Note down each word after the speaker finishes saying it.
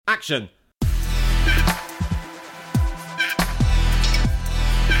Action!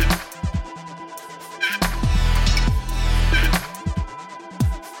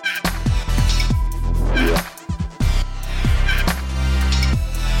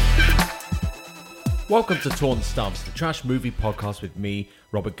 Welcome to Torn Stubs, the Trash Movie Podcast with me,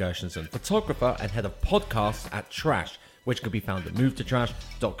 Robert Gershenson, photographer and head of podcasts at Trash, which can be found at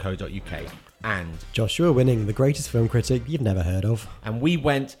movetotrash.co.uk. And Joshua Winning, the greatest film critic you've never heard of. And we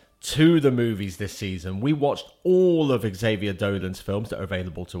went to the movies this season. We watched all of Xavier Dolan's films that are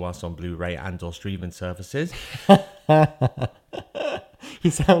available to us on Blu-ray and or streaming services.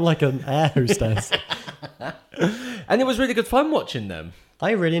 You sound like an air hostess. And it was really good fun watching them.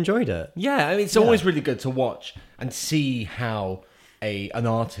 I really enjoyed it. Yeah, I mean, it's always really good to watch and see how an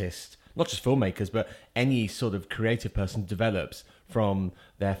artist, not just filmmakers, but any sort of creative person develops from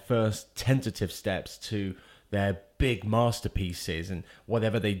their first tentative steps to their big masterpieces and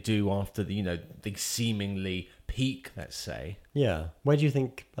whatever they do after the seemingly peak, let's say. Yeah. Where do you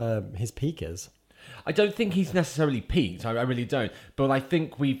think his peak is? I don't think he's necessarily peaked. I really don't. But I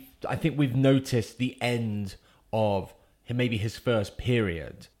think we've noticed the end of maybe his first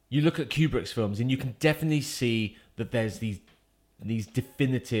period. You look at Kubrick's films and you can definitely see that there's these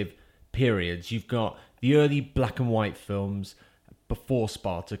definitive periods. You've got the early black and white films before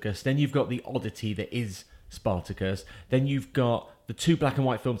Spartacus. Then you've got the oddity that is Spartacus. Then you've got the two black and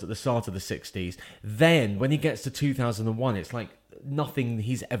white films at the start of the 60s. Then when he gets to 2001, it's like nothing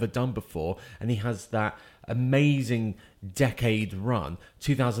he's ever done before. And he has that amazing decade run,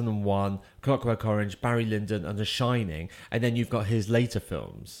 2001, Clockwork Orange, Barry Lyndon and The Shining, and then you've got his later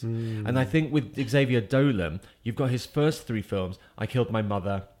films. And I think with Xavier Dolan, you've got his first three films, I Killed My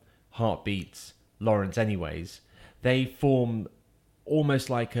Mother, Heartbeats, Lawrence Anyways. They form almost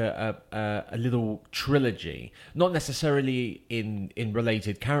like a little trilogy, not necessarily in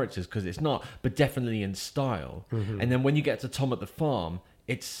related characters, because it's not, but definitely in style. And then when you get to Tom at the Farm,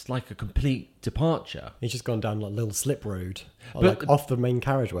 it's like a complete departure. He's just gone down like a little slip road, like off the main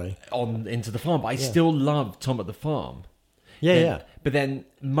carriageway on into the farm. But I still love Tom at the Farm. Yeah. But then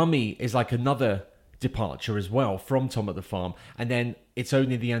Mummy is like another departure as well from Tom at the Farm, and then It's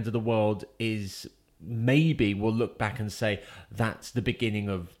Only the End of the World is maybe we'll look back and say that's the beginning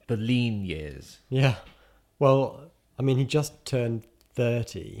of the lean years. Yeah. Well, I mean, he just turned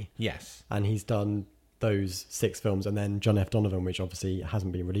 30. Yes. And he's done those 6 films, and then John F. Donovan, which obviously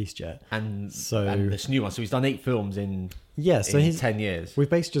hasn't been released yet. And this new one. So he's done 8 films in 10 years. We've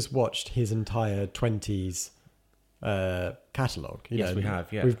basically just watched his entire 20s catalogue. Yes, we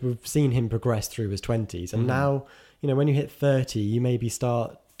have, yeah. We've seen him progress through his 20s. And now, when you hit 30, you maybe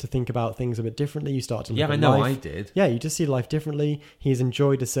start to think about things a bit differently. You start to look at life. I did. Yeah, you just see life differently. He's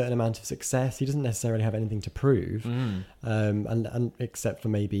enjoyed a certain amount of success. He doesn't necessarily have anything to prove, and except for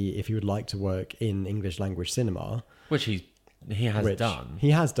maybe if he would like to work in English language cinema, which he has done.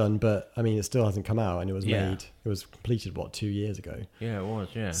 He has done, but I mean, it still hasn't come out, and it was made. It was completed 2 years ago. Yeah, it was.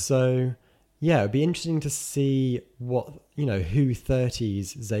 Yeah. So yeah, it'd be interesting to see what who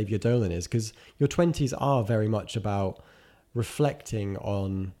 30s Xavier Dolan is, because your 20s are very much about reflecting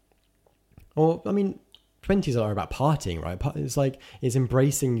on, or I mean, 20s are about partying, right? It's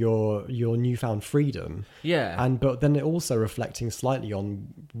embracing your newfound freedom. Yeah. But then it also reflecting slightly on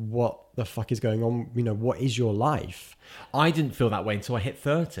what the fuck is going on. What is your life? I didn't feel that way until I hit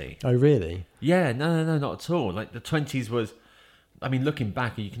 30. Oh, really? Yeah, no, not at all. Like the 20s was, I mean, looking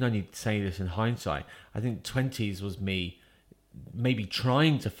back, you can only say this in hindsight. I think 20s was me maybe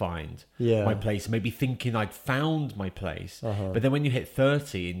trying to find my place, maybe thinking I'd found my place. But then when you hit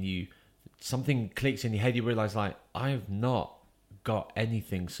 30 and something clicks in your head, you realise like, I've not got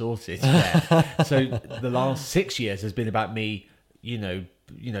anything sorted yet. So the last 6 years has been about me,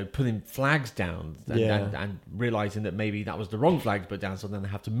 putting flags down and realising that maybe that was the wrong flag to put down. So then I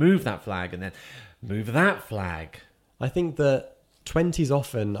have to move that flag and then move that flag. I think that 20s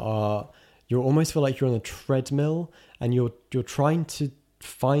often are, you almost feel like you're on a treadmill and you're trying to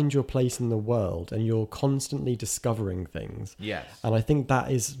find your place in the world and you're constantly discovering things. Yes. And I think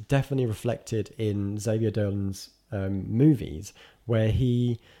that is definitely reflected in Xavier Dolan's movies, where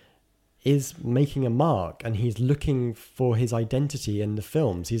he is making a mark and he's looking for his identity in the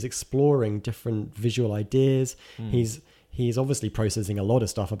films. He's exploring different visual ideas. He's obviously processing a lot of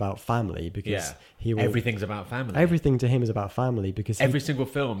stuff about family, because everything's about family. Everything to him is about family, because every single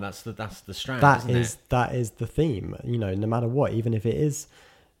film, that's the strand. That is the theme. No matter what, even if it is,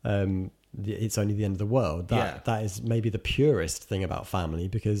 it's only the end of the world. That is maybe the purest thing about family,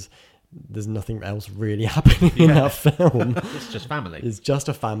 because there's nothing else really happening in that film. It's just family. It's just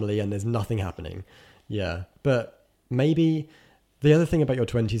a family, and there's nothing happening. Yeah, but maybe the other thing about your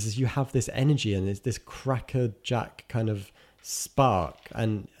 20s is you have this energy and this crackerjack kind of spark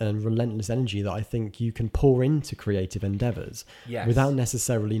and relentless energy that I think you can pour into creative endeavors without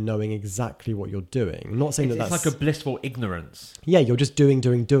necessarily knowing exactly what you're doing. I'm not saying it's that's like a blissful ignorance. Yeah, you're just doing.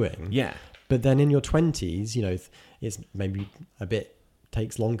 Yeah. But then in your 20s, you know, it's maybe a bit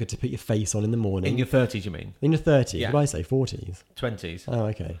takes longer to put your face on in the morning. In your 30s, you mean? In your 30s. Yeah. What did I say? 40s? 20s. Oh,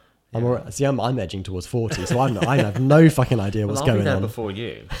 okay. Yeah. I'm edging towards 40, so I have no fucking idea what's I'll be going there on. before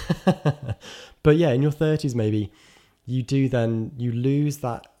you. But yeah, in your 30s, maybe you lose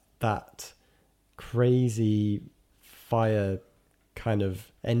that crazy fire kind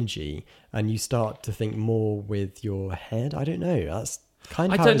of energy, and you start to think more with your head. I don't know. That's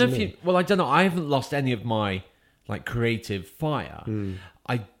kind of I how don't know it is if with you. me. Well, I don't know. I haven't lost any of my like creative fire.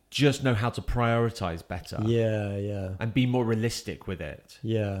 I just know how to prioritize better. Yeah. And be more realistic with it.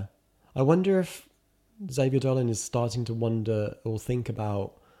 Yeah. I wonder if Xavier Dolan is starting to wonder or think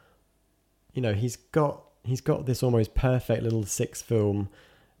about, you know, he's got this almost perfect little 6-film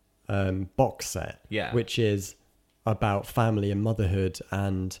box set, which is about family and motherhood,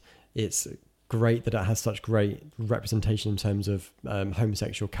 and it's great that it has such great representation in terms of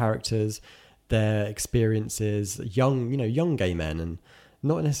homosexual characters, their experiences, young gay men, and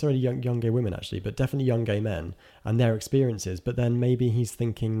not necessarily young gay women actually, but definitely young gay men and their experiences. But then maybe he's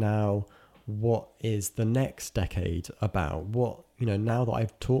thinking now, what is the next decade about? What, you know, now that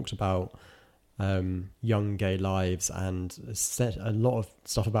I've talked about young gay lives and said a lot of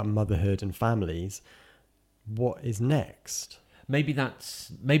stuff about motherhood and families, what is next? Maybe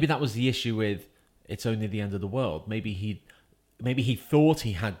that was the issue with It's Only the End of the World. Maybe he thought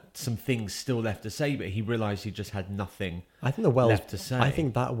he had some things still left to say, but he realized he just had nothing left to say. I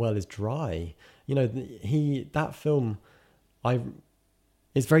think that well is dry. You know, that film,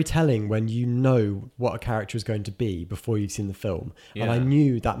 it's very telling when you know what a character is going to be before you've seen the film. Yeah. And I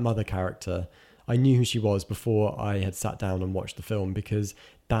knew that mother character. I knew who she was before I had sat down and watched the film, because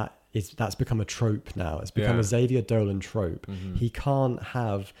that's become a trope now. It's become a Xavier Dolan trope. Mm-hmm. He can't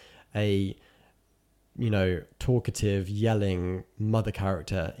have a, you know, talkative, yelling mother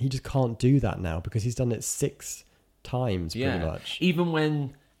character. He just can't do that now because he's done it 6 times pretty much. Even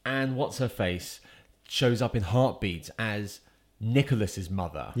when Anne What's-Her-Face shows up in Heartbeat as Nicholas's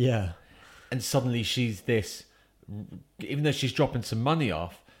mother. Yeah. And suddenly she's this, even though she's dropping some money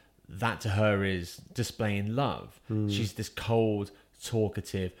off, that to her is displaying love. She's this cold,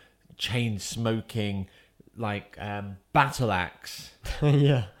 talkative, chain-smoking, like battle axe.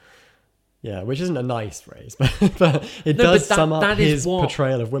 Yeah, which isn't a nice phrase, but it does sum up his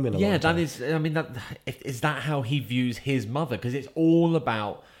portrayal of women a lot. Yeah, that is, I mean, is that how he views his mother? Because it's all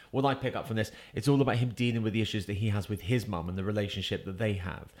about, what I pick up from this, it's all about him dealing with the issues that he has with his mum and the relationship that they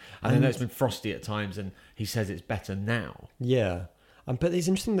have. And I know it's been frosty at times, and he says it's better now. Yeah. But it's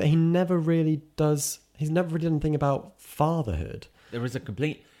interesting that he's never really done anything about fatherhood. There is a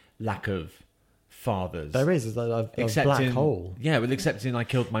complete lack of fathers. There is a black hole. Yeah, well, except in I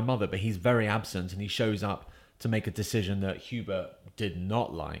Killed My Mother, but he's very absent, and he shows up to make a decision that Hubert did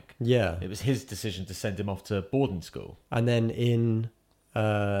not like. Yeah. It was his decision to send him off to boarding school. And then in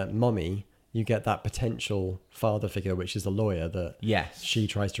Mommy, you get that potential father figure, which is a lawyer that she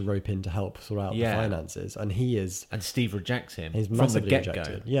tries to rope in to help sort out the finances. And and Steve rejects him. He's massively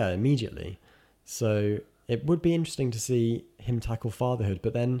rejected. Yeah, immediately. So it would be interesting to see him tackle fatherhood,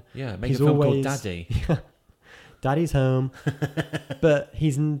 but then make a film called Daddy. Daddy's home, but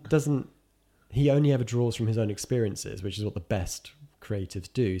he only ever draws from his own experiences, which is what the best creatives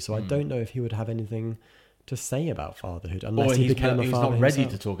do. So I don't know if he would have anything to say about fatherhood unless he became a father. He's not ready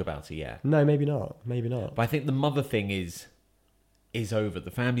himself to talk about it yet. No, maybe not. But I think the mother thing is over.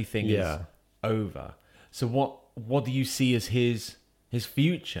 The family thing is over. So what do you see as his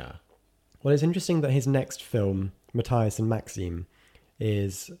future? Well, it's interesting that his next film, Matthias and Maxim,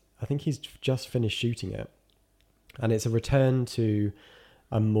 I think he's just finished shooting it. And it's a return to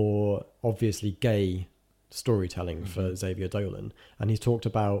a more obviously gay storytelling for Xavier Dolan. And he's talked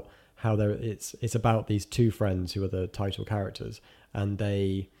about how it's about these 2 friends who are the title characters, and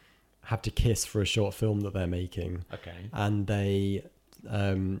they have to kiss for a short film that they're making. Okay. And they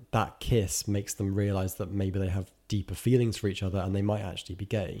that kiss makes them realize that maybe they have deeper feelings for each other and they might actually be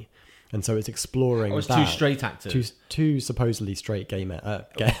gay. And so it's exploring it's 2 straight actors. Two supposedly straight gay men.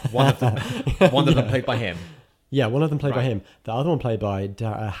 One of them played by him. Yeah, one of them played by him. The other one played by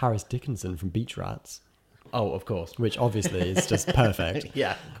Harris Dickinson from Beach Rats. Oh, of course. Which obviously is just perfect.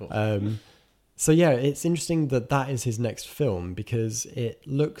 Yeah, of course. So yeah, it's interesting that is his next film, because it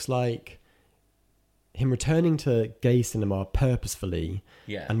looks like him returning to gay cinema purposefully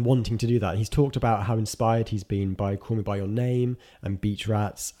Yeah. and wanting to do that. He's talked about how inspired he's been by Call Me By Your Name and Beach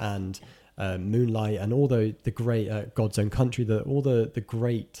Rats and Moonlight and all the great God's Own Country, all the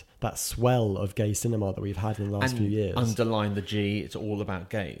great, that swell of gay cinema that we've had in the last few years. Underline the G, it's all about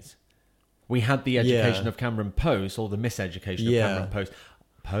gays. We had the education of Cameron Post, or the miseducation of Cameron Post.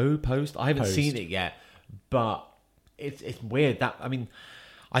 Post? I haven't seen it yet, but it's weird that, I mean,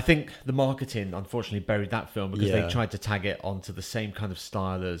 I think the marketing unfortunately buried that film because they tried to tag it onto the same kind of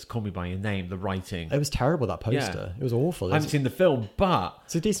style as Call Me By Your Name, the writing. It was terrible, that poster. It was awful. I haven't seen the film, but...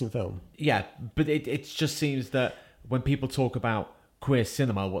 It's a decent film. Yeah, but it just seems that when people talk about queer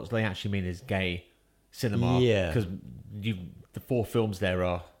cinema, what they actually mean is gay cinema. Yeah. Because the 4 films there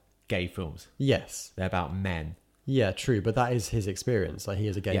are gay films. Yes. They're about men. Yeah, true. But that is his experience. Like, he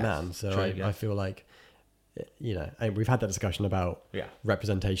is a gay man. So true, I feel like, you know, and we've had that discussion about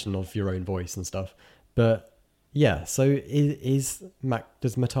representation of your own voice and stuff. But yeah, so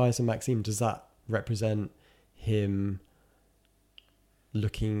does Matthias and Maxime, does that represent him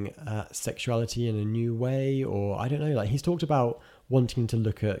looking at sexuality in a new way? Or I don't know, like, he's talked about wanting to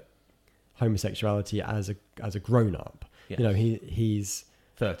look at homosexuality as a grown up. Yes. You know, he's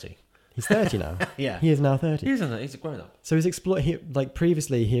 30. He's 30 now. Yeah. He is now 30. He's a grown up. So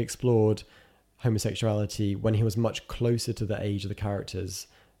previously he explored homosexuality when he was much closer to the age of the characters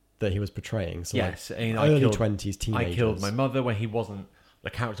that he was portraying. So yes, like early 20s, teenagers. I killed my mother, where the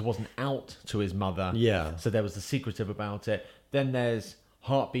character wasn't out to his mother. Yeah. So there was the secretive about it. Then there's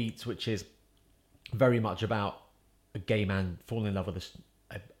Heartbeats, which is very much about a gay man falling in love with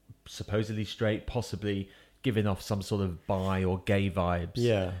a supposedly straight, possibly giving off some sort of bi or gay vibes.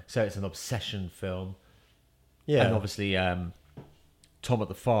 Yeah. So it's an obsession film. Yeah. And obviously Tom at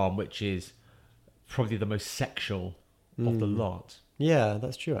the Farm, which is probably the most sexual of the lot. Yeah,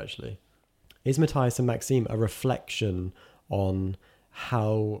 that's true, actually. Is Matthias and Maxime a reflection on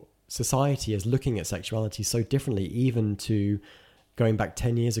how society is looking at sexuality so differently, even to going back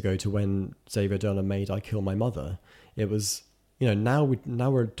 10 years ago to when Xavier Dolan made I Kill My Mother? It was, you know, now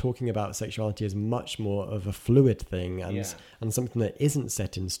we're talking about sexuality as much more of a fluid thing and something that isn't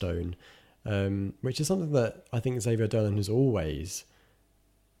set in stone, which is something that I think Xavier Dolan has always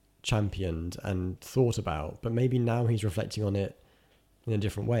championed and thought about, but maybe now he's reflecting on it in a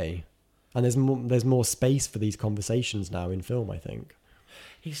different way. And there's more space for these conversations now in film, I think.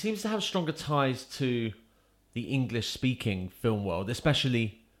 He seems to have stronger ties to the English-speaking film world,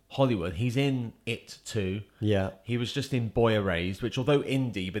 especially Hollywood. He's in It too. Yeah. He was just in Boy Erased, which, although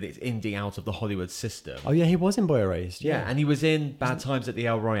indie, but it's indie out of the Hollywood system. Oh yeah, he was in Boy Erased. Yeah, and he was in Bad Times at the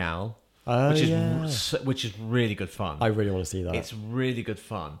El Royale, which is really good fun. I really want to see that. It's really good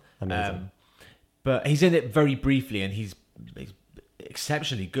fun. Amazing. But he's in it very briefly, and he's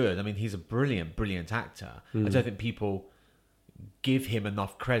exceptionally good. I mean, he's a brilliant actor. I don't think people give him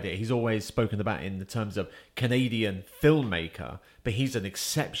enough credit. He's always spoken about in the terms of Canadian filmmaker, but he's an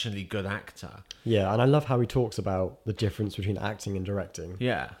exceptionally good actor. Yeah, and I love how he talks about the difference between acting and directing.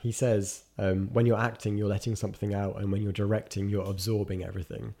 Yeah. He says, when you're acting, you're letting something out, and when you're directing, you're absorbing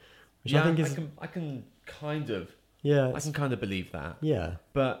everything. Which I think is... I can kind of believe that. Yeah.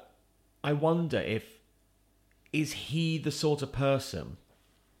 But I wonder is he the sort of person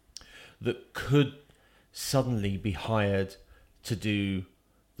that could suddenly be hired to do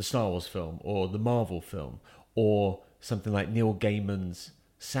the Star Wars film or the Marvel film or something like Neil Gaiman's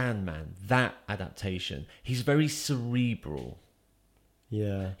Sandman, that adaptation? He's very cerebral.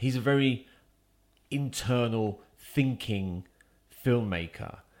 Yeah. He's a very internal thinking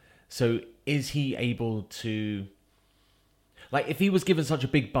filmmaker. So is he able to... Like, if he was given such a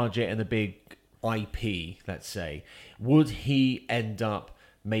big budget and a big IP, let's say, would he end up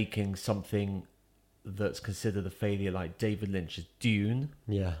making something that's considered a failure like David Lynch's Dune?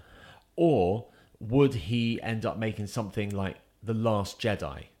 Yeah. Or would he end up making something like The Last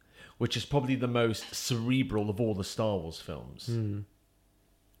Jedi, which is probably the most cerebral of all the Star Wars films?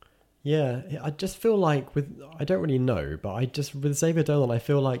 Yeah, I just feel like I don't really know, but with Xavier Dolan, I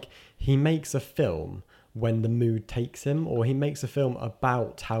feel like he makes a film when the mood takes him, or he makes a film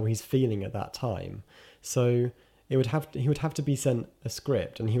about how he's feeling at that time. So he would have to be sent a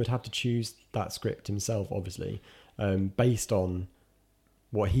script, and he would have to choose that script himself, obviously, based on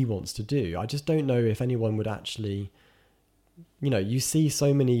what he wants to do. I just don't know if anyone would actually, you know, you see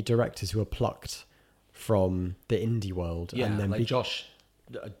so many directors who are plucked from the indie world, Yeah, and then like Josh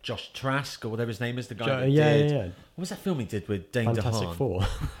Trask or whatever his name is, the guy Yeah. What was that film he did with Dane Fantastic DeHaan? Four.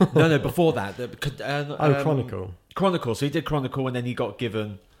 No, before that. Chronicle. Chronicle. So he did Chronicle, and then he got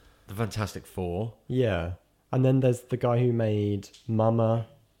given the Fantastic Four. Yeah. And then there's the guy who made Mama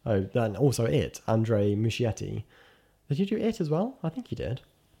Oh, then also Andre Muschietti. Did you do It as well? I think you did.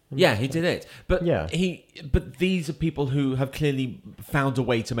 Yeah, he did it. But Yeah. but these are people who have clearly found a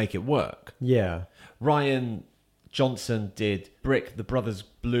way to make it work. Yeah. Ryan Johnson did Brick, The Brothers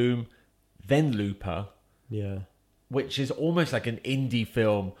Bloom, then Looper, Yeah. which is almost like an indie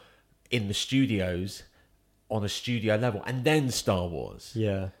film in the studios on a studio level, and then Star Wars.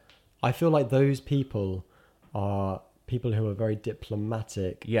 Yeah. I feel like those people are people who are very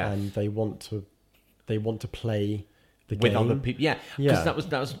diplomatic, Yeah. and they want to play the With game. other people, yeah, Yeah. because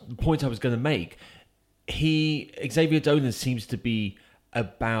that was the point I was going to make. Xavier Dolan seems to be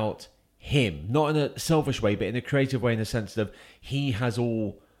about him, not in a selfish way, but in a creative way, in the sense of he has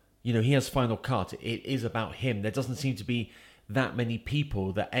he has final cut. It is about him. There doesn't seem to be that many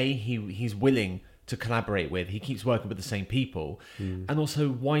people that he's willing to collaborate with. He keeps working with the same people, and also,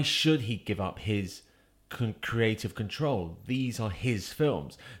 why should he give up his creative control? These are his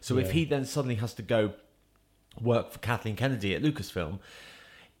films. So if he then suddenly has to go work for Kathleen Kennedy at Lucasfilm,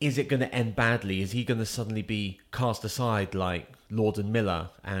 is it going to end badly? Is he going to suddenly be cast aside like Lord and Miller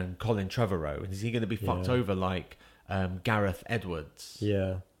and Colin Trevorrow? And is he going to be fucked over like Gareth Edwards?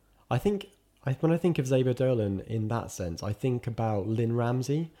 Yeah. When I think of Xavier Dolan in that sense, I think about Lynn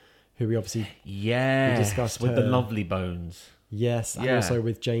Ramsey, who we obviously Yes, discussed with the her. Lovely Bones. Yes, and Yeah. also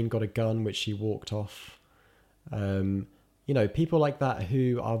with Jane Got a Gun, which she walked off. People like that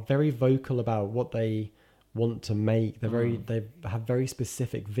who are very vocal about what they want to make. They have very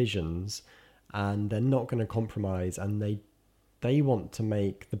specific visions, and they're not going to compromise. And they want to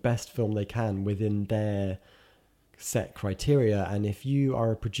make the best film they can within their set criteria. And if you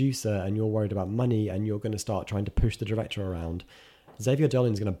are a producer and you're worried about money and you're going to start trying to push the director around, Xavier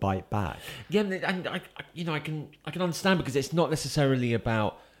Dolan's going to bite back. Yeah, and I can understand, because it's not necessarily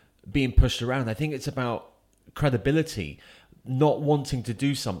about being pushed around. I think it's about credibility, not wanting to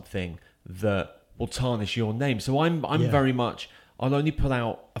do something that will tarnish your name. So I'm very much, I'll only put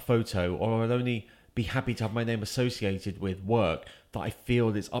out a photo, or I'll only be happy to have my name associated with work that I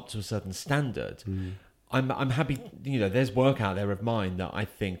feel is up to a certain standard. I'm happy, there's work out there of mine that I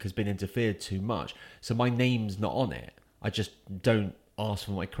think has been interfered too much, so my name's not on it. I just don't ask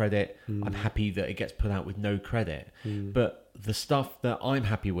for my credit. I'm happy that it gets put out with no credit. But the stuff that I'm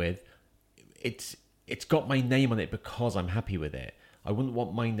happy with, it's got my name on it because I'm happy with it. I wouldn't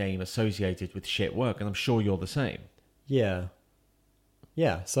want my name associated with shit work, and I'm sure you're the same. Yeah.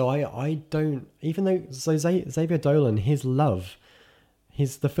 Yeah, so I don't, even though, so Xavier Dolan,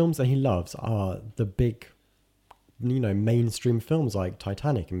 the films that he loves are the big, mainstream films like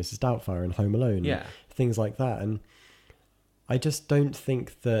Titanic and Mrs. Doubtfire and Home Alone, Yeah. things like that. And I just don't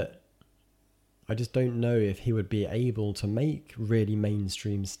know if he would be able to make really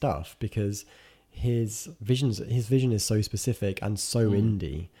mainstream stuff, because his vision is so specific and so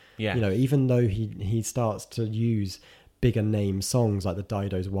indie. Yeah. Even though he starts to use bigger name songs like the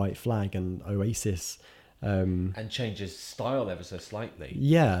Dido's White Flag and Oasis, And changes style ever so slightly.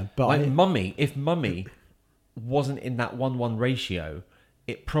 yeah, but Like Mummy, if Mummy wasn't in that 1:1 ratio,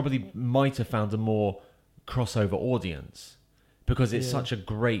 it probably might have found a more crossover audience, because it's such a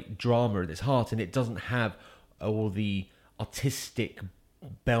great drama at its heart, and it doesn't have all the artistic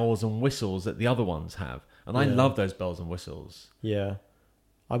bells and whistles that the other ones have. And I love those bells and whistles. yeah,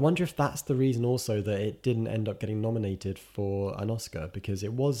 I wonder if that's the reason also that it didn't end up getting nominated for an Oscar, because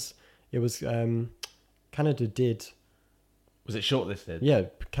it was Canada did. Was it shortlisted? Yeah,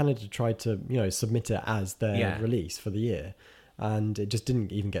 Canada tried to submit it as their release for the year, and it just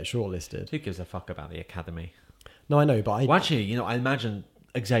didn't even get shortlisted. Who gives a fuck about the Academy? No, I know, but Well, actually, I imagine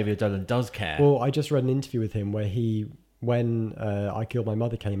Xavier Dolan does care. Well, I just read an interview with him where when I Killed My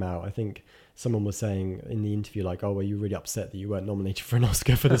Mother came out, I think someone was saying in the interview, like, oh, were you really upset that you weren't nominated for an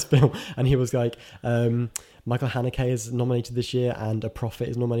Oscar for this film? And he was like, Michael Haneke is nominated this year and A Prophet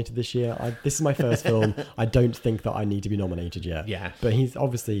is nominated this year. This is my first film. I don't think that I need to be nominated yet. Yeah. But he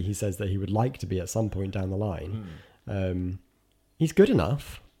says that he would like to be at some point down the line. He's good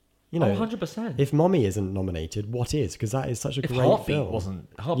enough. 100%. If Mommy isn't nominated, what is? Because that is such a If great Heartbeat film.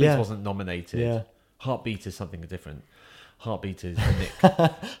 wasn't nominated. Yeah. Heartbeat is something different. Heartbeat is Nick.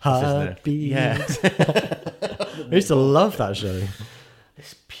 Heartbeat. Yeah. I used to love that show.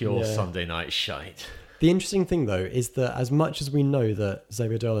 It's pure Yeah. Sunday night shite. The interesting thing, though, is that as much as we know that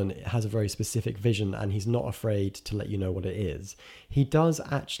Xavier Dolan has a very specific vision and he's not afraid to let you know what it is, he does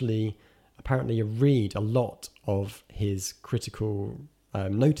actually apparently read a lot of his critical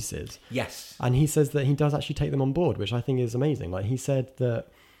notices. Yes. And he says that he does actually take them on board, which I think is amazing. Like, he said that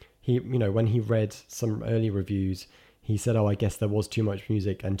when he read some early reviews, he said, oh, I guess there was too much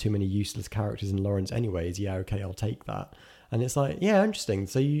music and too many useless characters in Lawrence anyways. Yeah, okay, I'll take that. And it's like, yeah, interesting.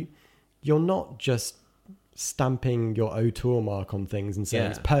 So you're not just stamping your auteur mark on things and saying, Yeah.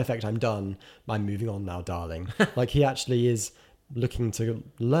 it's perfect, I'm done, I'm moving on now, darling. Like, he actually is looking to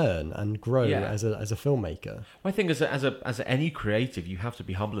learn and grow Yeah. as a filmmaker. Well, I think as any creative, you have to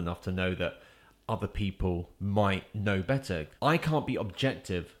be humble enough to know that other people might know better. I can't be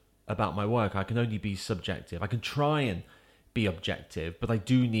objective about my work. I can only be subjective. I can try and be objective, but I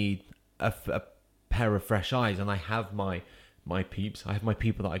do need a pair of fresh eyes, and I have my peeps. I have my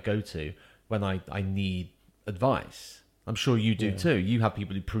people that I go to when I need advice. I'm sure you do too. You have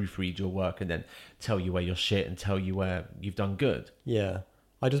people who proofread your work and then tell you where you're shit and tell you where you've done good. Yeah.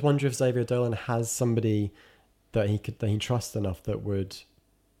 I just wonder if Xavier Dolan has somebody that he trusts enough that would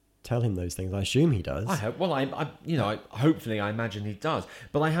tell him those things. I assume he does. I hope. Well, hopefully, I imagine he does.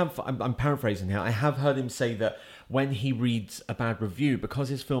 But I'm paraphrasing here. I have heard him say that when he reads a bad review, because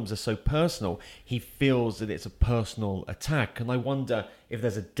his films are so personal, he feels that it's a personal attack. And I wonder if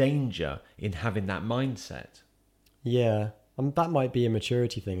there's a danger in having that mindset. Yeah. That might be a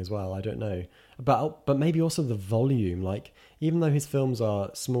maturity thing as well. I don't know. But maybe also the volume. Like, even though his films are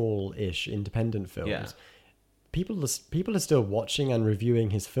small-ish independent films, Yeah. people are still watching and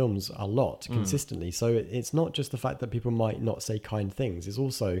reviewing his films a lot consistently. So it's not just the fact that people might not say kind things. It's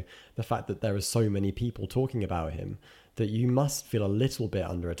also the fact that there are so many people talking about him that you must feel a little bit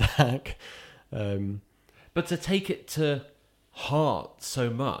under attack. But to take it to heart so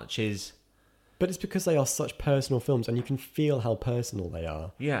much is... But it's because they are such personal films, and you can feel how personal they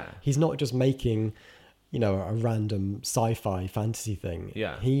are. Yeah. He's not just making, a random sci-fi fantasy thing.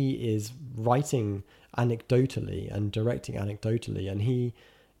 Yeah. He is writing anecdotally and directing anecdotally, and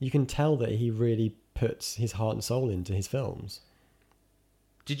you can tell that he really puts his heart and soul into his films.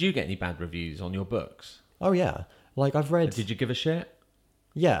 Did you get any bad reviews on your books? Oh yeah. Like, I've read... Did you give a shit?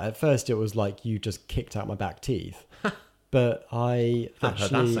 Yeah, at first it was like, you just kicked out my back teeth. But I I've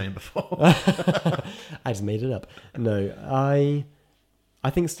heard that saying before. I just made it up. No, I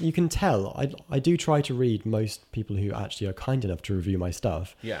think you can tell. I do try to read most people who actually are kind enough to review my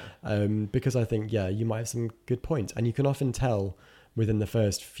stuff. Yeah. Because I think, you might have some good points. And you can often tell within the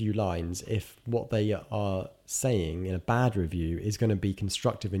first few lines if what they are saying in a bad review is going to be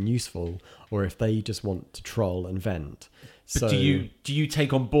constructive and useful, or if they just want to troll and vent. But do you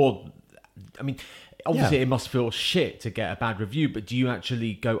take on board... I mean... Obviously, Yeah. It must feel shit to get a bad review, but do you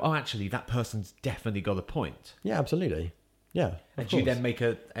actually go, oh, actually, that person's definitely got a point? Yeah, absolutely. Yeah. And do you then make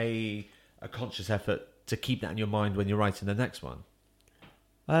a conscious effort to keep that in your mind when you're writing the next one?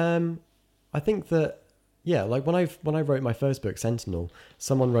 I think that, like when I wrote my first book, Sentinel,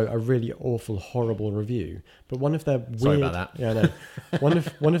 someone wrote a really awful, horrible review. But one of their weird... Sorry about that. Yeah, no.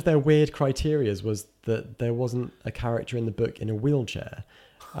 one of their weird criterias was that there wasn't a character in the book in a wheelchair.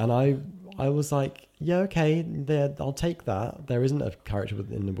 And I was like, yeah, okay, I'll take that. There isn't a character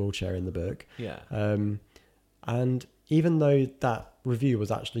in the wheelchair in the book. Yeah. And even though that review was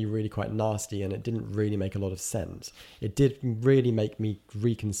actually really quite nasty and it didn't really make a lot of sense, it did really make me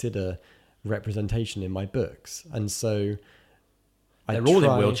reconsider representation in my books. And so they're all in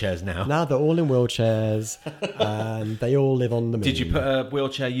wheelchairs now. Now they're all in wheelchairs and they all live on the moon. Did you put a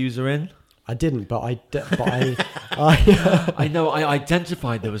wheelchair user in? I didn't, but I I know. I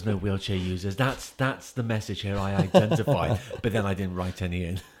identified there was no wheelchair users. That's the message here. I identified, but then I didn't write any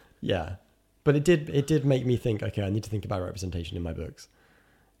in. Yeah, but it did make me think. Okay, I need to think about representation in my books,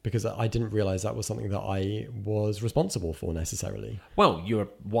 because I didn't realize that was something that I was responsible for necessarily. Well, you're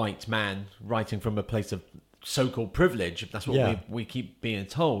a white man writing from a place of so-called privilege. That's what we keep being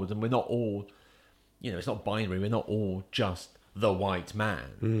told, and we're not all. It's not binary. We're not all just the white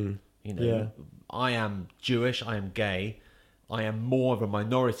man. I am Jewish, I am gay, I am more of a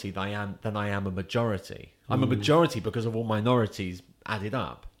minority than I am a majority. I'm a majority because of all minorities added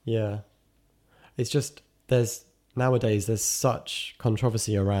up. Yeah. It's just, nowadays there's such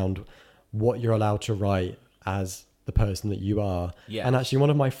controversy around what you're allowed to write as the person that you are. Yes. And actually one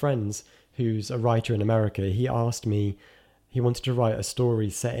of my friends who's a writer in America, he asked me, he wanted to write a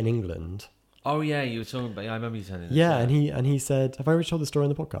story set in England. Oh yeah, you were talking about. I remember you saying this. Yeah, and he said, "Have I already told the story on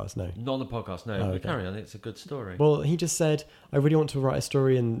the podcast?" No, not on the podcast. No, okay. Carry on. It's a good story. Well, he just said, "I really want to write a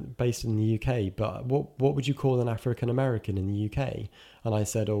story based in the UK, but what would you call an African American in the UK?" And I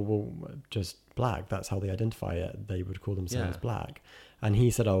said, "Oh, well, just black. That's how they identify it. They would call themselves black." And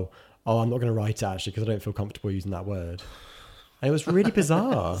he said, "Oh, I'm not going to write it actually because I don't feel comfortable using that word." And it was really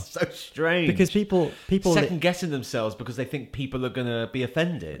bizarre. So strange. Because people second guessing themselves because they think people are going to be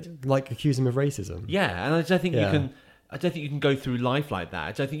offended. Like accuse them of racism. Yeah, and I don't think you can go through life like that.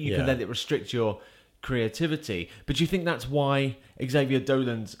 I don't think you can let it restrict your creativity. But do you think that's why Xavier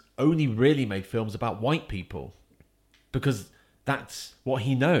Dolan's only really made films about white people? because that's what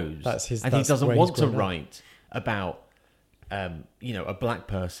he knows. That's his- and that's he doesn't where he's want to grown up. write about, a black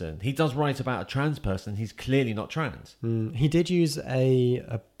person. He does write about a trans person. He's clearly not trans. He did use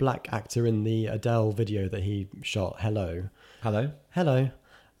a black actor in the Adele video that he shot, Hello. Hello.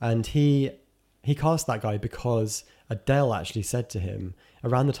 And he cast that guy because Adele actually said to him,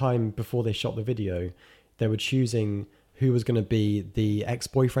 around the time before they shot the video, they were choosing who was going to be the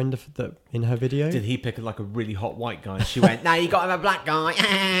ex-boyfriend in her video. Did he pick like a really hot white guy? And she went, "No, you got to have a black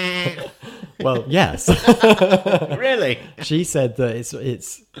guy." Well, yes. Really? She said that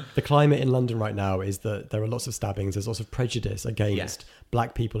it's the climate in London right now is that there are lots of stabbings. There's lots of prejudice against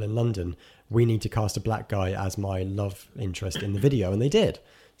black people in London. We need to cast a black guy as my love interest in the video, and they did.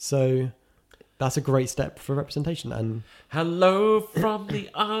 So that's a great step for representation. And Hello from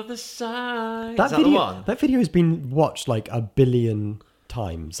the other side. that Is that video, the one? that video has been watched like 1 billion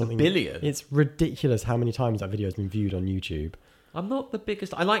times. Something billion? It's ridiculous how many times that video has been viewed on YouTube. I'm not the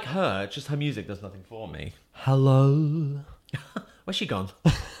biggest. I like her. Just her music does nothing for me. Hello. Where's she gone?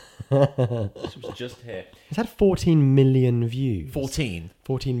 She was just here. It's had 14 million views. 14.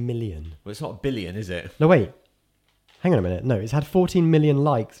 14 million. Well, it's not a billion, is it? No, wait. Hang on a minute. No, it's had 14 million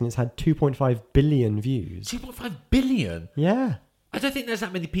likes and it's had 2.5 billion views. 2.5 billion? Yeah. I don't think there's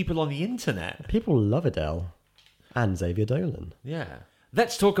that many people on the internet. People love Adele. And Xavier Dolan. Yeah.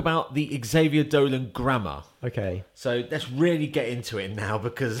 Let's talk about the Xavier Dolan grammar. Okay. So let's really get into it now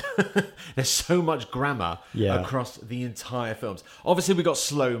because there's so much grammar across the entire films. Obviously, we got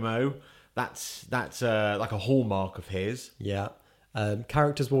slow-mo. That's like a hallmark of his. Yeah.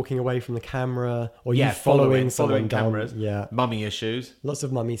 Characters walking away from the camera or you following someone down. cameras. Yeah. Mummy issues. Lots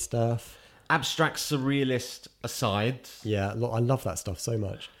of mummy stuff. Abstract surrealist asides. Yeah. I love that stuff so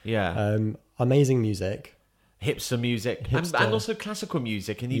much. Yeah. Amazing music. Hipster music. Hipster. And also classical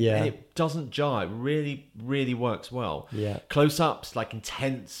music. And it doesn't jar. It really, really works well. Yeah. Close-ups, like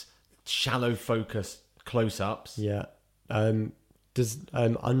intense, shallow focus close-ups. Yeah.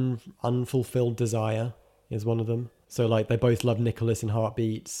 Unfulfilled desire is one of them. So like they both love Nicholas in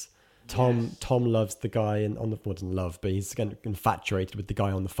Heartbeats. Tom loves the guy on the doesn't love, but he's kind of infatuated with the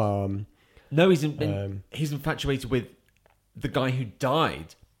guy on the farm. No, he's infatuated with the guy who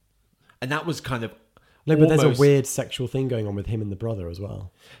died, and that was kind of but there's a weird sexual thing going on with him and the brother as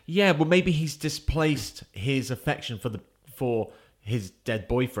well. Yeah, well, maybe he's displaced his affection for his dead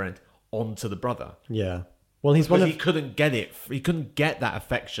boyfriend onto the brother. Yeah, well, he couldn't get it. He couldn't get that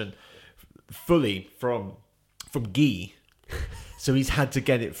affection fully from Guy, so he's had to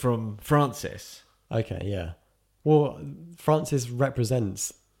get it from Francis. Okay, yeah. Well, Francis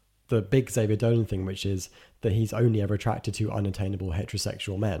represents the big Xavier Dolan thing, which is that he's only ever attracted to unattainable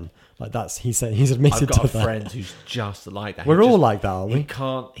heterosexual men. Like he's admitted to that. I've got a friend who's just like that. We're all like that, aren't we?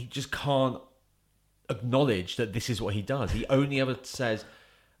 He just can't acknowledge that this is what he does. He only ever says,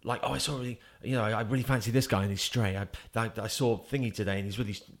 like, "Oh, I saw I really fancy this guy and he's straight. I saw Thingy today and he's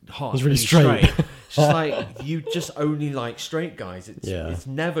really hot. He's really straight." It's just like, you just only like straight guys. It's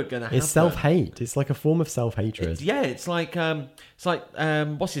never gonna happen. It's self-hate. It's like a form of self-hatred. It's like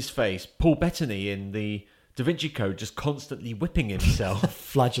what's his face? Paul Bettany in the Da Vinci Code, just constantly whipping himself.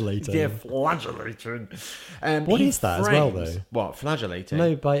 Flagellating. Yeah, flagellating. What is that as well, though? What, flagellating?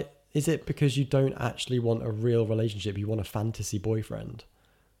 No, but is it because you don't actually want a real relationship? You want a fantasy boyfriend?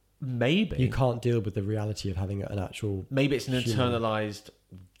 Maybe. You can't deal with the reality of having an actual... Maybe it's an internalized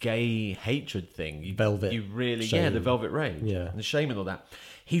gay hatred thing. The velvet rage. Yeah. And the shame and all that.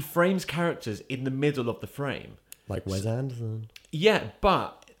 He frames characters in the middle of the frame. Like Wes Anderson. Yeah,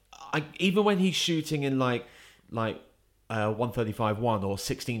 but even when he's shooting in like 135:1 or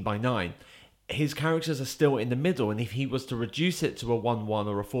 16:9, his characters are still in the middle. And if he was to reduce it to a 1:1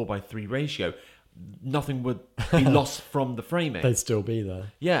 or a 4:3 ratio, nothing would be lost from the framing. They'd still be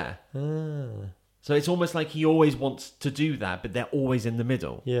there. Yeah. So it's almost like he always wants to do that, but they're always in the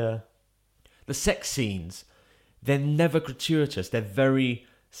middle. Yeah. The sex scenes, they're never gratuitous. They're very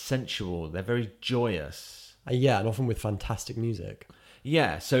sensual. They're very joyous. Yeah, and often with fantastic music.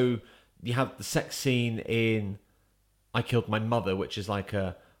 Yeah, so you have the sex scene in I Killed My Mother, which is like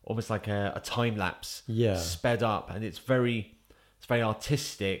almost like a time lapse, sped up, and it's very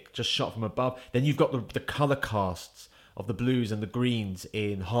artistic, just shot from above. Then you've got the color casts of the blues and the greens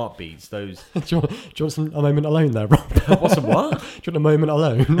in Heartbeats. Those. do you want a moment alone there, Rob? What's a what? Do you want a moment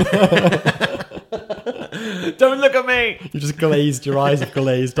alone? Don't look at me. You just glazed. Your eyes have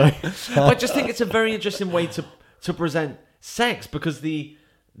glazed. I just think it's a very interesting way to present sex, because the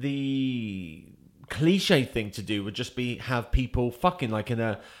cliche thing to do would just be have people fucking like in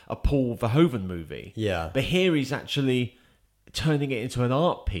a Paul Verhoeven movie. Yeah. But here he's actually turning it into an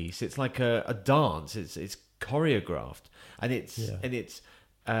art piece. It's like a dance. It's choreographed, and it's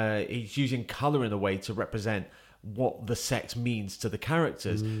he's using color in a way to represent what the sex means to the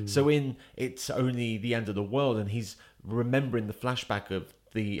characters. So in It's Only the End of the World, and he's remembering the flashback of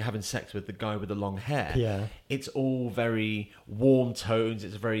the having sex with the guy with the long hair. Yeah. It's all very warm tones.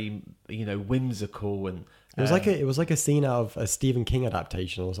 It's very, whimsical, and It was like a scene out of a Stephen King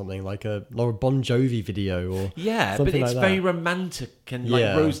adaptation or something, like a Bon Jovi video or yeah, but something it's like that. very romantic and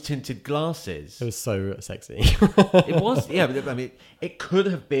Yeah. like rose tinted glasses. It was so sexy. It was, yeah. But I mean, it could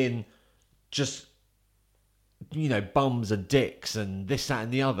have been just bums and dicks and this, that,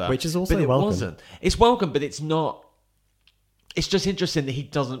 and the other, Which is also but it welcome. wasn't. It's welcome, but it's not. It's just interesting that he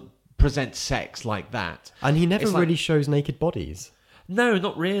doesn't present sex like that. And he never It's like- really shows naked bodies. No,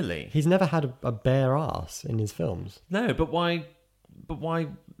 not really. He's never had a bare ass in his films. No, but why? But why?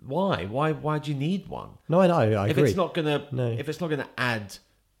 Why do you need one? No, I know. I If agree. it's not gonna, No. if it's not gonna add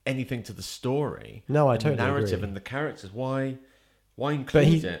anything to the story, No, I and totally the narrative agree. and the characters, why but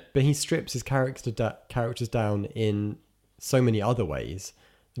include it? he strips his characters down in so many other ways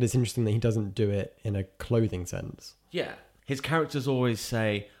that it's interesting that he doesn't do it in a clothing sense. Yeah, his characters always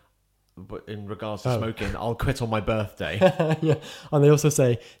say, but in regards to Oh. smoking, I'll quit on my birthday. Yeah, and they also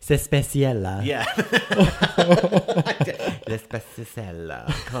say "c'est spécial." Yeah. L'especiella.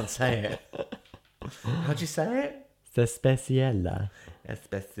 I can't say it. How'd you say it? "C'est spécial."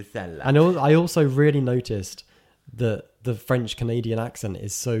 Especiella. And I also really noticed that the French Canadian accent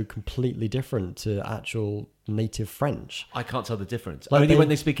is so completely different to actual native French. I can't tell the difference. Like Only they- when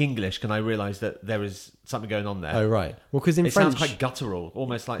they speak English can I realise that there is something going on there. Oh right, well because in It French, sounds quite guttural,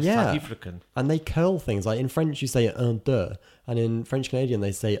 almost like Yeah. South African. and they curl things. Like in French, you say un deux, and in French Canadian,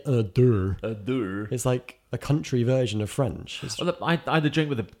 they say un deux. It's like a country version of French. It's- Well, look, I had a drink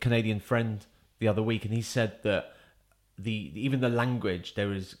with a Canadian friend the other week, and he said that even the language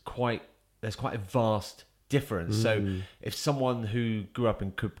there's quite a vast difference. So if someone who grew up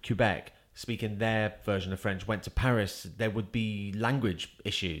in Quebec speaking their version of French went to Paris, there would be language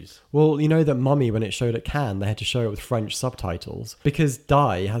issues. Well, you know that Mummy, when it showed at Cannes, they had to show it with French subtitles because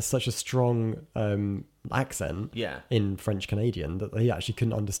Di has such a strong accent Yeah. in French Canadian that they actually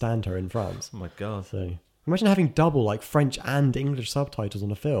couldn't understand her in France. Oh my god. So imagine having double like French and English subtitles on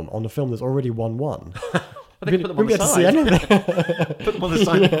a film that's already 1-1. But they can put them on We the wouldn't be able to see side. anything. Put them on the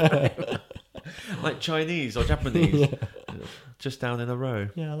side. Like Chinese or Japanese. Just down in a row.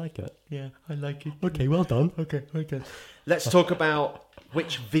 Yeah, I like it. Yeah, I like it. Okay, well done. Okay. Let's talk about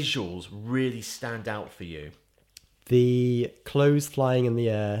which visuals really stand out for you. The clothes flying in the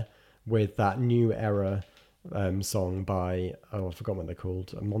air with that new era song by, I forgot what they're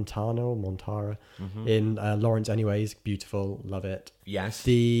called, Montana or Montara in Lawrence Anyways. Beautiful, love it. Yes.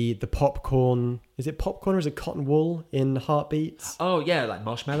 The popcorn, is it popcorn or is it cotton wool in Heartbeats? Oh yeah, like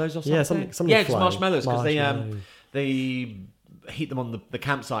marshmallows or something. Yeah, something Yeah, it's flying. marshmallows because Marshmallow. they heat them on the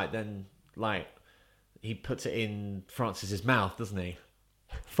campsite. Then like he puts it in Francis's mouth, doesn't he?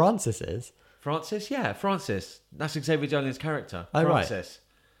 Francis is. Francis, yeah, Francis. That's Xavier Dolan's character. Oh, right. Francis.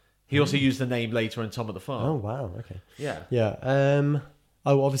 He also used the name later in Tom at the Farm. Oh, wow, okay. Yeah. Yeah.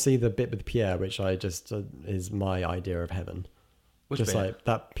 Obviously the bit with Pierre, which I just is my idea of heaven. Which just bit? like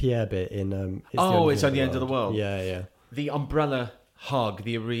that Pierre bit in It's on the end of the world. Yeah, yeah. The umbrella hug,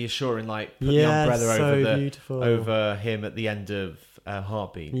 the reassuring, like put Yeah, the umbrella so beautiful. over him at the end of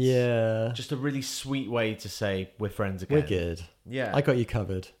Heartbeats. Yeah. Just a really sweet way to say we're friends again. We're good. Yeah. I got you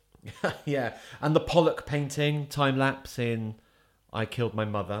covered. Yeah. And the Pollock painting, time lapse in I Killed My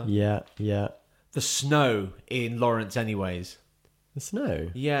Mother. Yeah, yeah. The snow in Lawrence Anyways. The snow.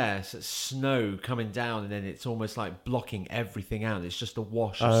 Yes, it's snow coming down and then it's almost like blocking everything out. It's just a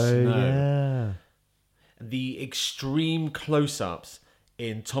wash of Oh, snow. yeah. The extreme close-ups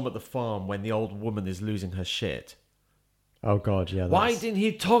in Tom at the Farm when the old woman is losing her shit. Oh, God, yeah. Why that's- didn't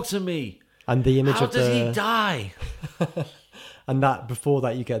he talk to me? And the image How of does the... he die? And that before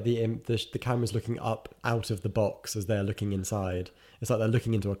that, you get the cameras looking up out of the box as they're looking inside. It's like they're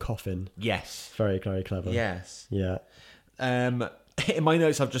looking into a coffin. Yes. Very, very clever. Yes. Yeah. In my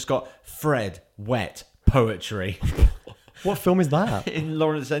notes, I've just got Fred, wet, poetry. What film is that? In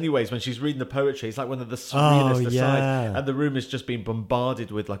Lawrence Anyways, when she's reading the poetry, it's like one of the surrealist asides. yeah. And the room has just been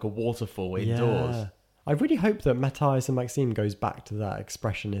bombarded with like a waterfall indoors. Yeah. I really hope that Matthias and Maxime goes back to that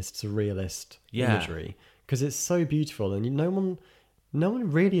expressionist, surrealist Yeah. imagery because it's so beautiful, and no one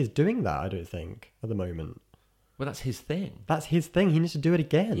really is doing that. I don't think at the moment. Well, that's his thing. That's his thing. He needs to do it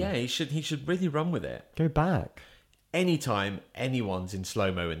again. Yeah, he should really run with it. Go back. Anytime anyone's in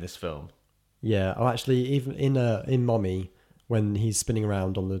slow-mo in this film. Yeah. Oh, actually, even in Mommy, when he's spinning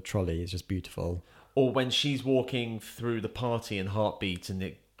around on the trolley, it's just beautiful. Or when she's walking through the party in Heartbeat and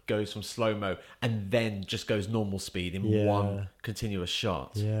it goes from slow-mo and then just goes normal speed in one continuous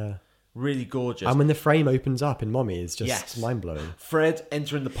shot. Yeah. Really gorgeous. And when the frame opens up in Mommy, it's just mind-blowing. Fred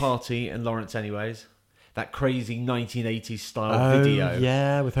entering the party and Lawrence anyways. That crazy 1980s style video.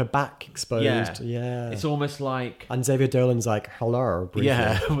 Yeah, with her back exposed. Yeah. It's almost like... And Xavier Dolan's like, hello. Briefly.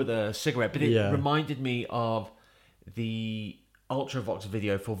 Yeah, with a cigarette. But it reminded me of the Ultravox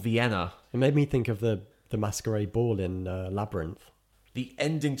video for Vienna. It made me think of the masquerade ball in Labyrinth. The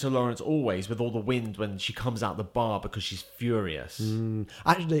ending to Lawrence Always with all the wind when she comes out the bar because she's furious.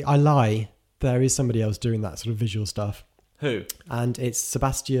 Actually, I lie. There is somebody else doing that sort of visual stuff. Who? And it's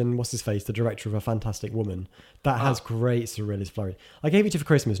Sebastian, what's his face, the director of A Fantastic Woman. That has great surrealist flurry. I gave it to you for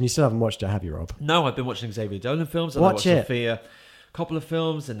Christmas and you still haven't watched it, have you, Rob? No, I've been watching Xavier Dolan films. And Watch I it. watched Sophia, a couple of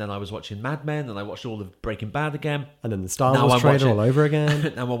films, and then I was watching Mad Men, and I watched all of Breaking Bad again. And then the Star Wars trailer all over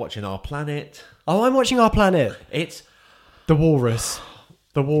again. Now we're watching Our Planet. Oh, I'm watching Our Planet. It's... The Walrus.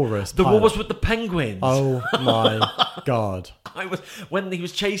 The Walrus. The pilot. Walrus with the penguins. Oh my God. When he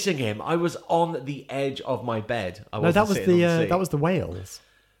was chasing him, I was on the edge of my bed. No, that was the whales.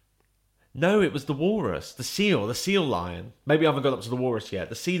 No, it was the walrus, the seal lion. Maybe I haven't got up to the walrus yet.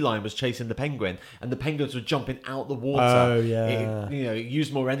 The sea lion was chasing the penguin, and the penguins were jumping out the water. Oh yeah. It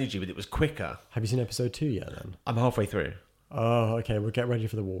used more energy, but it was quicker. Have you seen episode 2 yet? Then I'm halfway through. Oh, okay. We'll get ready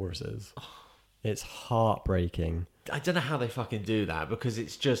for the walruses. It's heartbreaking. I don't know how they fucking do that, because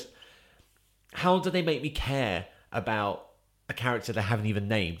it's just... How do they make me care about a character they haven't even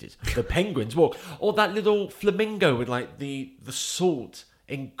named? It's the penguins walk. Or that little flamingo with like the salt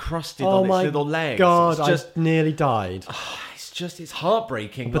encrusted on its little legs. Oh my God, it's just, I nearly died. It's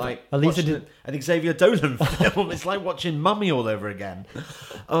heartbreaking. But like at least watching an Xavier Dolan film. It's like watching Mummy all over again.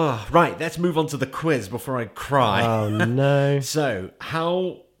 Oh, right, let's move on to the quiz before I cry. Oh no. So,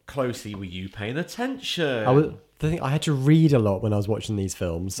 how closely were you paying attention? I had to read a lot when I was watching these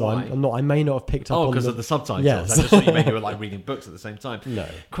films, so I may not have picked up on because of the subtitles. Yes. I just thought maybe you were like reading books at the same time. No.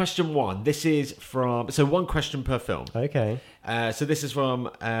 Question 1. This is from... So one question per film. Okay. So this is from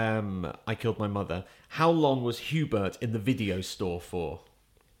I Killed My Mother. How long was Hubert in the video store for?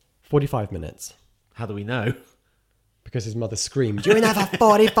 45 minutes. How do we know? Because his mother screamed, "You're in there for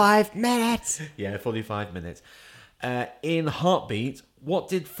 45 minutes!" Yeah, 45 minutes. In Heartbeat, what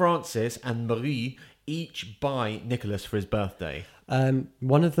did Francis and Marie each buy Nicholas for his birthday?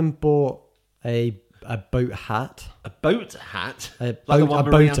 One of them bought a boat hat. A boat hat? A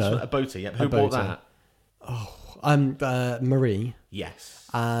boater. A boater, yep. Who bought boater. that? Marie. Yes.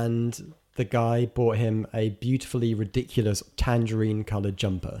 And the guy bought him a beautifully ridiculous tangerine-coloured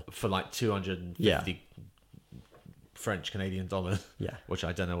jumper. For like 250 French Canadian dollars. Yeah. Which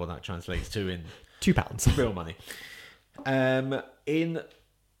I don't know what that translates to in £2. real money. In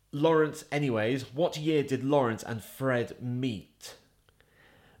Lawrence Anyways, what year did Lawrence and Fred meet?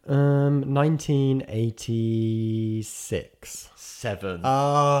 1986. 7.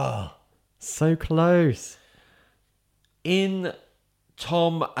 Ah, so close. In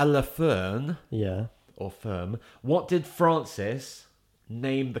Tom à la Fern, Yeah. or Firm, what did Francis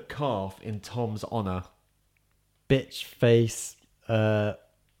name the calf in Tom's honour? Bitch face, Oh,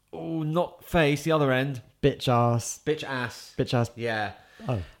 not face, the other end. bitch ass. Bitch ass. Bitch ass. Yeah.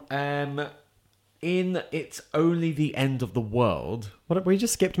 Oh. In It's Only the End of the World. What, we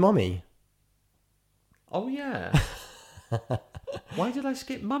just skipped Mommy. Oh, yeah. Why did I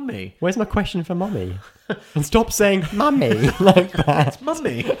skip Mummy? Where's my question for Mommy? And stop saying Mummy like that. It's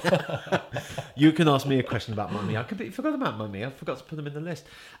Mummy. You can ask me a question about Mummy. I completely forgot about Mummy. I forgot to put them in the list.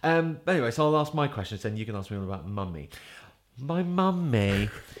 But anyway, so I'll ask my questions, then you can ask me all about Mummy. My mummy.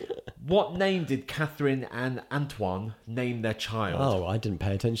 What name did Catherine and Antoine name their child? Oh, I didn't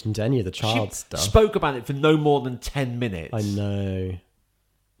pay attention to any of the child She stuff. spoke about it for no more than 10 minutes. I know.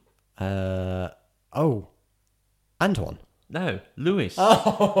 Antoine. No, Louis.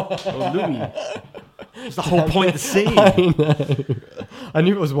 Or Louis. It's the whole point of the scene. I know. I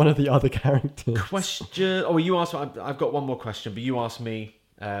knew it was one of the other characters. Question. Oh, you asked. I've got one more question, but you asked me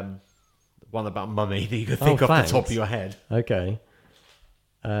one about Mummy that you could think off thanks. the top of your head. Okay.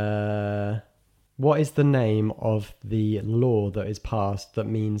 What is the name of the law that is passed that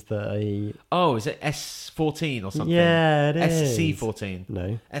means that a... Oh, is it S14 or something? Yeah, it is. SC14.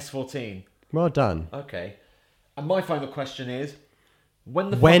 No. S14. Well done. Okay. And my final question is,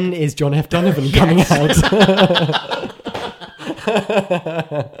 when is John F. Donovan coming out?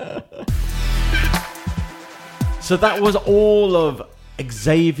 So that was all of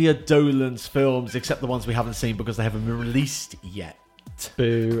Xavier Dolan's films, except the ones we haven't seen because they haven't been released yet.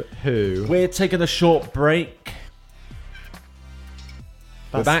 Boo-hoo. We're taking a short break.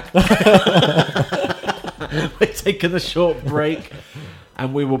 We're back. We're taking a short break.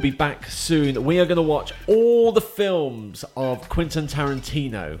 And we will be back soon. We are going to watch all the films of Quentin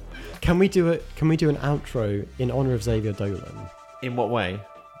Tarantino. Can we do an outro in honour of Xavier Dolan? In what way?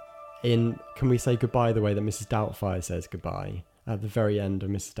 Can we say goodbye the way that Mrs. Doubtfire says goodbye at the very end of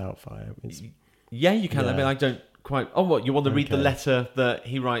Mrs. Doubtfire? Yeah, you can. Yeah. I mean, I don't quite... Oh, what? You want to read the Okay. letter that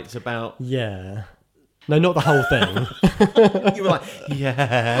he writes about... Yeah. No, not the whole thing. You were like,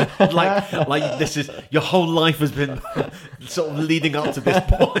 yeah. Like this is... Your whole life has been sort of leading up to this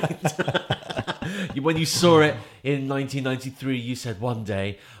point. When you saw it in 1993, you said, one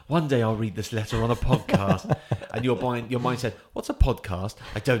day I'll read this letter on a podcast. And your mind said, what's a podcast?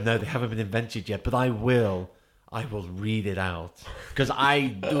 I don't know. They haven't been invented yet, but I will read it out. Because I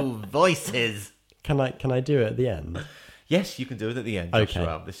do voices. Can I do it at the end? Yes, you can do it at the end, Okay.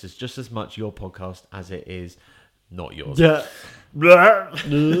 Joshua. This is just as much your podcast as it is not yours. Yeah.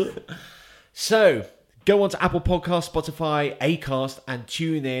 So, go on to Apple Podcasts, Spotify, Acast, and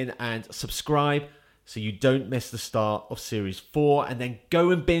tune in and subscribe so you don't miss the start of Series 4. And then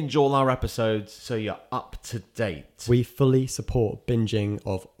go and binge all our episodes so you're up to date. We fully support binging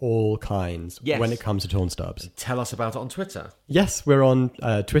of all kinds Yes. when it comes to Torn Stubs. Tell us about it on Twitter. Yes, we're on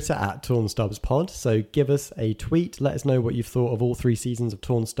Twitter at Torn Stubs Pod, so give us a tweet. Let us know what you've thought of all 3 seasons of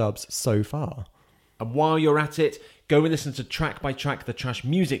Torn Stubs so far. And while you're at it, go and listen to Track by Track, the Trash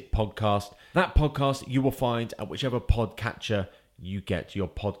Music podcast. That podcast you will find at whichever podcatcher you get your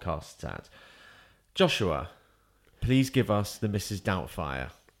podcasts at. Joshua, please give us the Mrs. Doubtfire.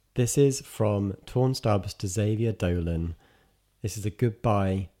 This is from Torn Stubs to Xavier Dolan. This is a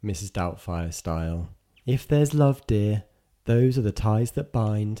goodbye, Mrs. Doubtfire style. If there's love, dear, those are the ties that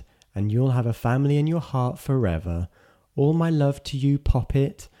bind, and you'll have a family in your heart forever. All my love to you,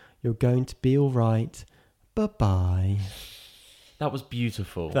 Poppet. You're going to be all right. Bye-bye. That was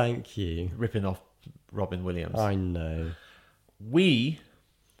beautiful. Thank you. Ripping off Robin Williams. I know. We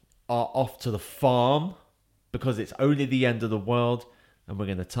are off to the farm because it's only the end of the world and we're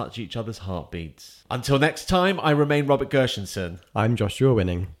going to touch each other's heartbeats. Until next time, I remain Robert Gershenson. I'm Joshua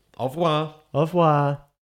Winning. Au revoir. Au revoir.